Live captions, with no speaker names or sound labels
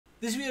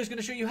This video is going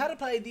to show you how to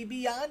play the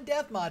Beyond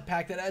Death mod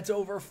pack that adds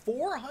over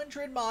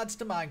 400 mods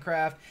to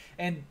Minecraft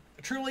and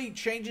truly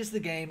changes the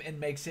game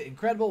and makes it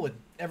incredible with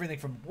everything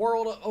from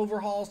world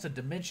overhauls to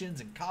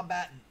dimensions and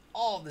combat and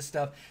all of the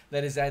stuff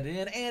that is added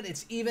in, and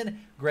it's even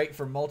great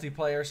for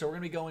multiplayer. So we're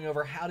going to be going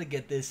over how to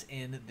get this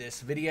in this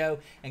video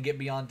and get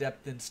Beyond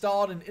Depth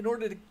installed. And in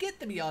order to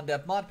get the Beyond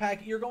Depth mod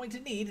pack, you're going to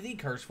need the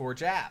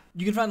CurseForge app.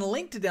 You can find a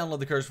link to download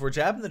the CurseForge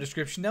app in the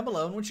description down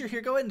below, and once you're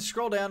here, go ahead and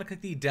scroll down and click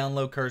the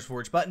Download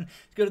CurseForge button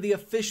to go to the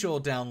official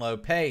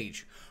download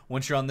page.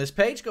 Once you're on this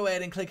page, go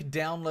ahead and click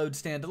Download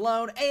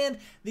Standalone, and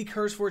the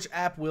CurseForge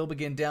app will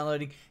begin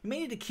downloading. You may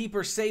need to keep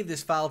or save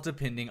this file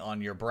depending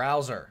on your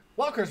browser.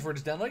 While CurseForge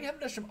is downloading, have a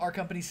notice from our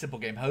company,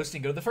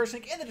 SimpleGameHosting. Go to the first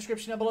link in the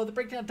description down below, the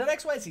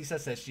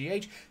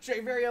breakdown.xyz/SGH. Start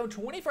your very own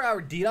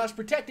 24-hour DDoS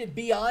protected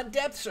Beyond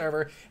Depth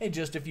server in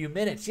just a few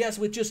minutes. Yes,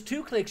 with just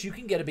 2 clicks, you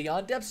can get a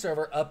Beyond Depth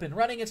server up and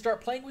running and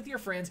start playing with your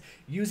friends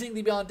using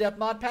the Beyond Depth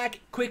mod pack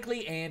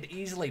quickly and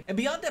easily. And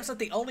Beyond Depth's not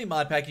the only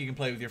mod pack you can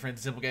play with your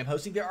friends in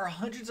SimpleGameHosting. There are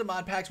hundreds of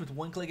mod packs with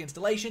one-click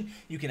installation.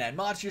 You can add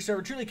mods to your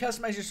server, truly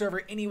customize your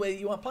server any way that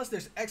you want. Plus,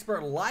 there's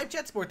expert live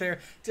chat support there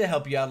to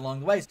help you out along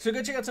the way. So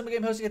go check out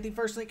SimpleGameHosting at the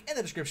first link in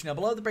the description down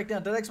below, the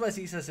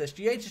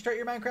breakdown.xyz/SGH, to start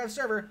your Minecraft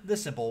server the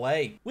simple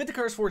way. With the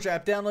CurseForge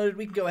app downloaded,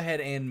 we can go ahead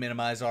and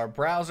minimize our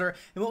browser,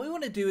 and what we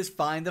want to do is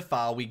find the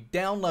file we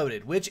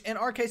downloaded, which in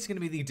our case is going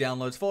to be the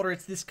downloads folder.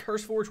 It's this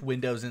CurseForge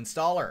Windows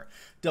installer.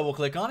 Double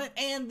click on it,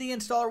 and the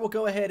installer will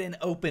go ahead and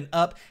open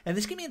up, and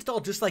this can be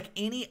installed just like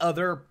any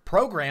other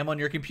program on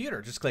your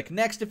computer. Just click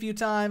next a few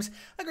times,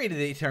 agree to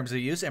the terms of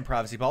use and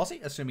privacy policy,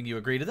 assuming you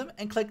agree to them,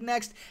 and click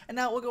next, and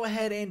now we'll go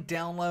ahead and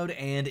download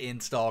and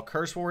install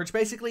CurseForge,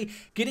 basically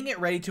getting it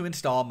ready to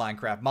install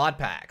Minecraft mod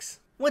packs.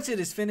 Once it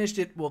is finished,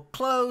 it will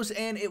close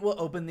and it will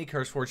open the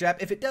CurseForge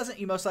app. If it doesn't,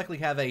 you most likely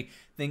have a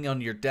thing on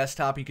your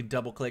desktop. You can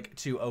double click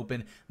to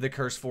open the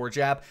CurseForge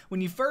app.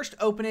 When you first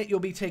open it, you'll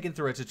be taken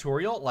through a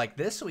tutorial like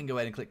this. So we can go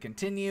ahead and click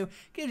continue,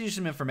 gives you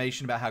some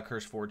information about how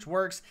CurseForge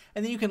works,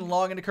 and then you can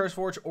log into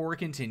CurseForge or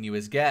continue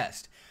as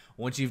guest.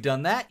 Once you've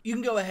done that, you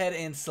can go ahead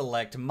and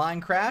select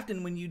Minecraft,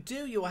 and when you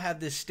do, you will have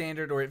this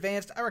standard or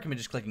advanced. I recommend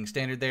just clicking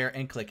standard there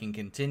and clicking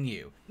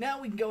continue.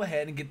 Now we can go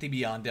ahead and get the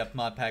Beyond Depth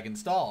mod pack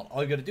installed.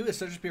 All you got to do is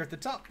search up here at the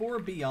top for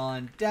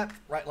Beyond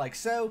Depth, right like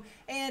so,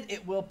 and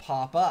it will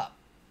pop up.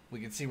 We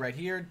can see right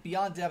here,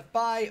 Beyond Depth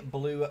by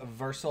Blue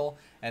Versal,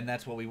 and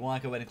that's what we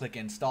want. Go ahead and click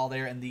install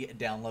there, and the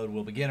download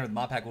will begin, or the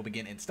mod pack will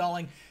begin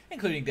installing,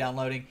 including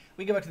downloading.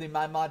 We can go back to the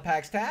My Mod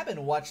Packs tab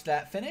and watch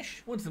that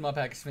finish. Once the mod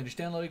pack is finished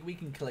downloading, we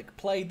can click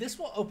play. This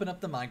will open up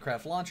the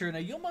Minecraft launcher. Now,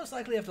 you'll most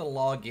likely have to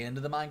log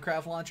into the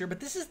Minecraft launcher, but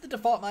this is the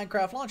default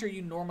Minecraft launcher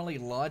you normally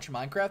launch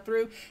Minecraft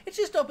through. It's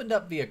just opened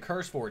up via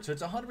CurseForge, so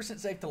it's 100%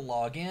 safe to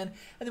log in.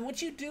 And then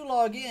once you do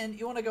log in,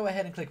 you want to go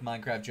ahead and click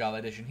Minecraft Java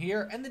Edition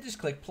here, and then just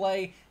click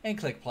play and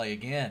click play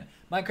again.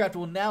 Minecraft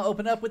will now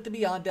open up with the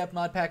Beyond Depth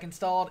mod pack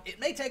installed. It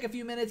may take a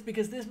few minutes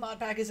because this mod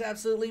pack is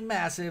absolutely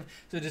massive,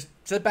 so just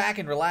sit back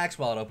and relax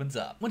while it opens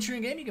up. Once you're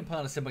in game, you can play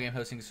on a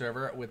SimpleGameHosting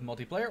server with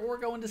multiplayer or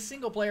go into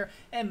single player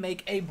and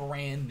make a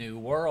brand new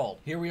world.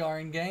 Here we are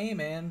in game,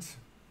 and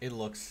it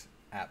looks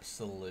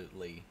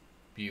absolutely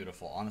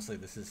beautiful. Honestly,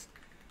 this is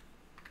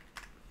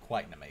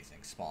quite an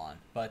amazing spawn.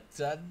 But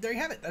there you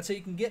have it. That's how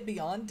you can get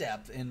Beyond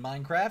Depth in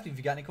Minecraft. If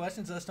you got any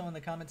questions, let us know in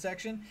the comment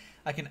section.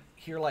 I can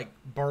hear like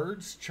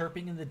birds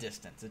chirping in the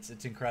distance.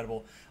 It's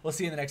incredible. We'll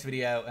see you in the next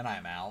video, and I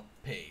am out.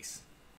 Peace.